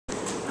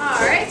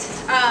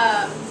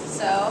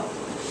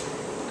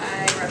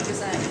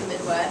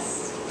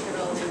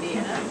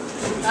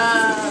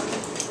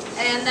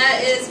And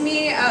that is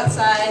me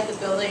outside the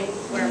building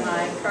where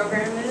my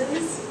program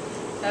is.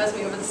 That was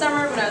me over the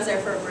summer when I was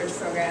there for a bridge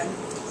program.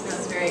 And I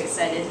was very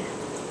excited.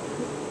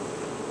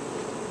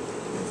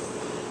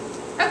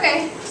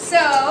 Okay, so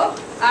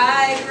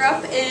I grew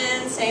up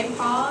in St.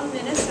 Paul,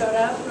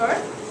 Minnesota, up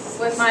north,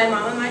 with my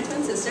mom and my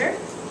twin sister.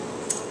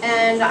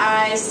 And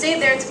I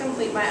stayed there to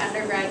complete my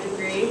undergrad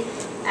degree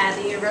at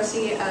the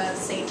University of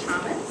St.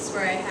 Thomas,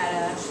 where I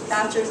had a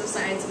Bachelor's of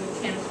Science in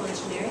Mechanical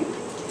Engineering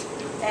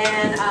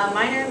and a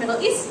minor in Middle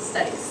East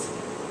Studies.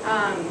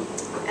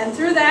 And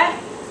through that,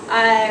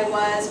 I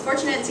was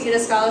fortunate to get a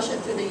scholarship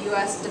through the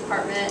U.S.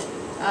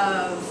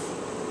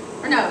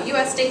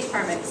 U.S. State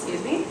Department,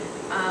 excuse me,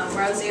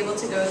 where I was able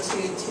to go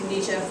to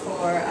Tunisia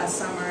for a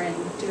summer and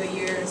do a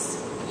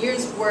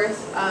year's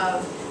worth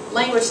of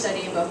language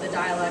study in both the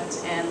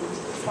dialect and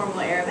formal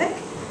Arabic.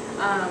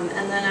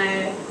 And then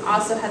I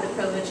also had the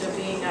privilege of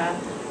being a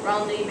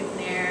Ronald D.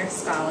 McNair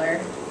Scholar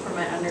for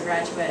my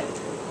undergraduate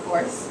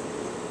course.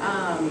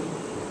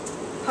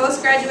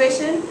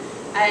 Post-graduation,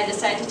 I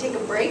decided to take a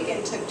break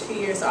and took 2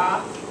 years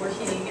off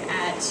working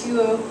at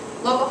 2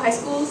 local high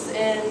schools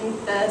in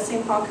the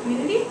St. Paul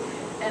community.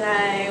 And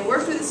I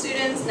worked with the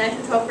students, 9th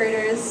and 12th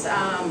graders,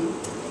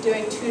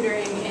 doing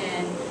tutoring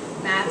in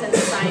math and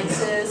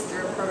sciences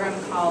through a program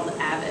called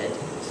AVID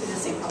through the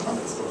St. Paul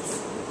Public Schools.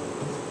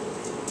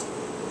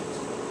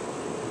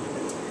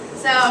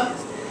 So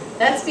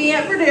that's me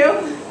at Purdue.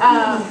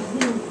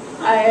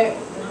 I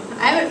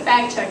haven't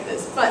fact-checked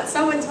this, but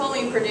someone told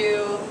me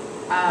Purdue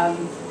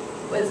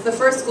was the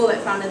first school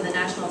that founded the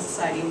National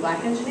Society of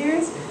Black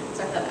Engineers,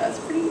 so I thought that was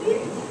pretty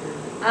neat.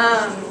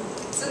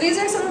 So these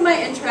are some of my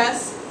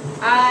interests.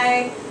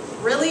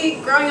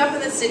 Growing up in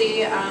the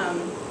city,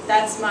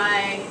 that's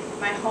my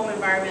home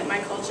environment, my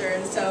culture,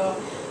 and so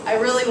I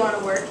really want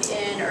to work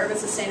in urban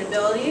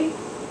sustainability.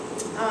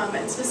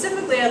 And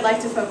specifically, I'd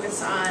like to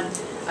focus on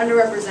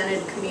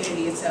underrepresented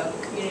communities, so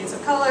communities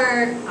of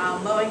color,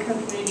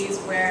 low-income communities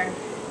where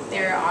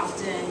they're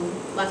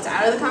often left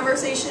out of the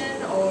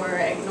conversation or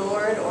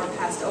ignored or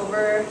passed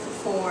over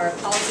for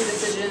policy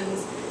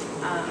decisions,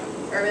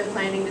 urban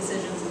planning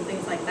decisions, and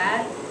things like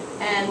that.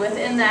 And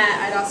within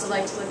that, I'd also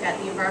like to look at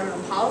the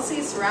environmental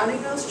policies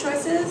surrounding those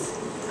choices,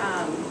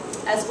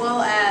 as well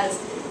as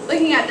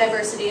looking at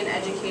diversity in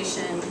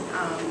education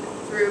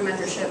through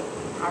mentorship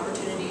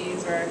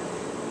opportunities or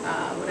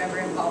whatever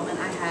involvement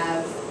I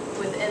have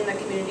within the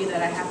community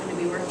that I happen to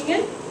be working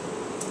in.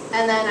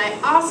 And then I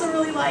also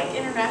really like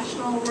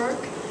international work.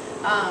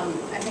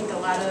 I think a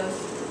lot of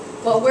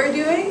what we're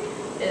doing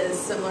is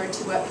similar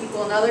to what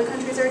people in other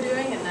countries are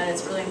doing, and that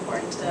it's really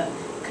important to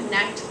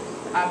connect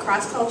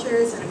across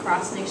cultures and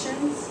across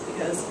nations,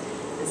 because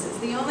this is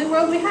the only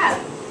world we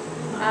have.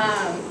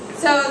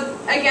 So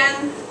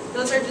again,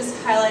 those are just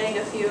highlighting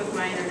a few of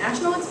my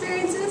international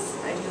experiences.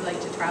 I do like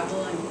to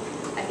travel, and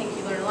I think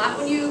you learn a lot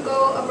when you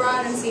go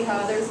abroad and see how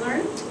others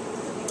learn.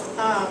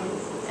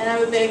 And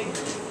I'm a big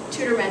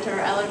tutor mentor.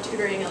 I love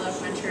tutoring, I love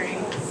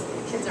mentoring.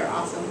 Kids are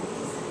awesome,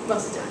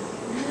 most of the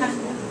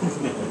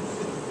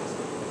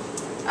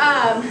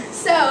time.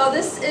 So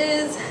this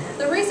is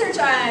the research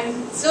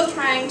I'm still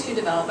trying to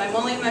develop. I'm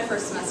only in my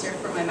first semester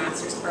for my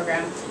master's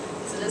program,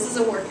 so this is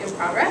a work in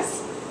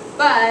progress.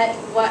 But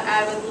what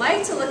I would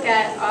like to look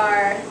at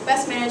are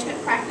best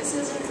management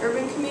practices in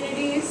urban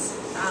communities,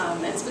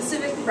 and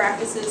specific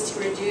practices to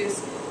reduce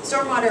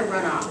stormwater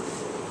runoff.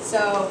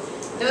 So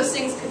those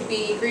things could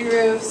be green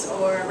roofs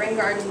or rain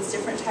gardens,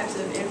 different types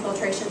of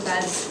infiltration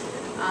beds.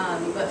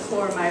 But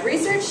for my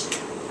research,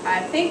 I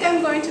think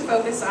I'm going to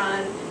focus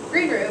on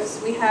green roofs.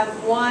 We have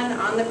one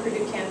on the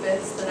Purdue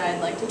campus that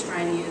I'd like to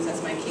try and use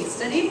as my case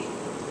study.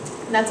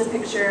 And that's a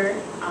picture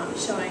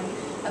showing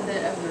a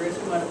bit of the roof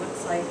and what it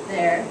looks like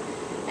there.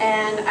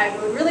 And I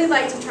would really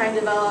like to try and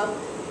develop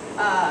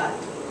an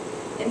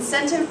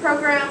incentive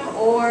program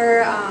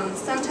or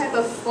some type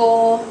of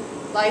full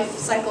life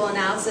cycle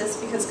analysis,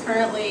 because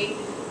currently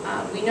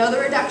we know the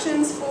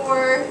reductions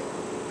for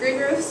green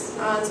roofs,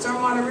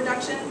 stormwater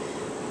reduction,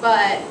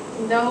 but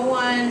no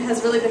one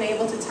has really been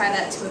able to tie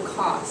that to a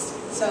cost.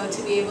 So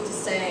to be able to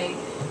say,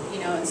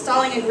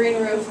 installing a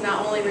green roof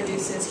not only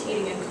reduces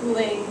heating and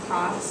cooling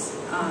costs,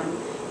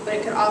 but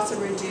it could also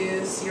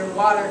reduce your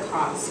water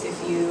costs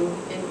if you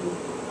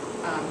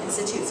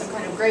institute some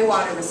kind of gray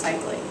water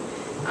recycling.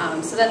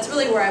 So that's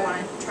really where I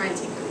want to try and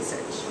take the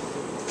research.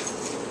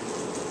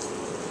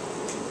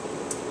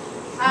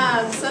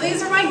 So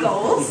these are my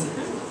goals.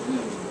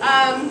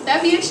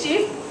 That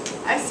PhD,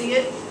 I see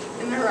it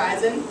in the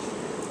horizon.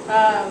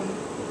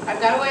 I've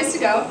got a ways to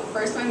go.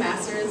 First my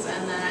master's,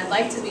 and then I'd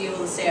like to be able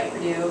to stay at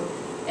Purdue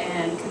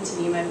and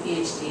continue my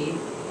PhD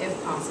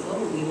if possible.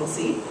 We will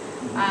see.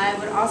 I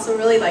would also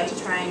really like to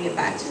try and get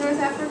back to North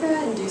Africa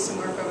and do some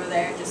work over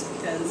there, just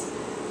because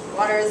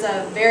water is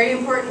a very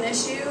important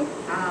issue,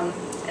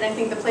 and I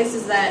think the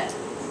places that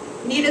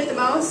need it the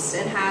most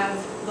and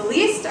have the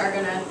least are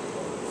going to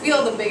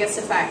feel the biggest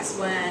effects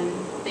when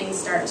things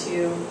start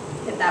to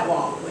hit that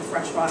wall with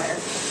fresh water.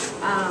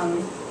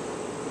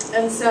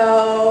 And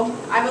so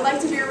I would like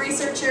to be a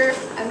researcher.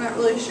 I'm not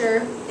really sure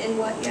in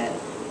what yet,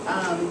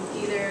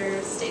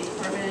 either State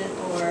Department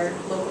or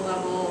local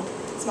level,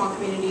 small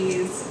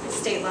communities,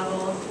 state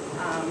level.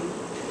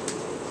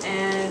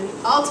 And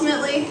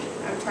ultimately,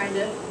 I'm trying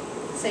to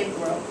save the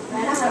world.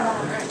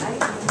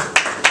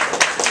 Right.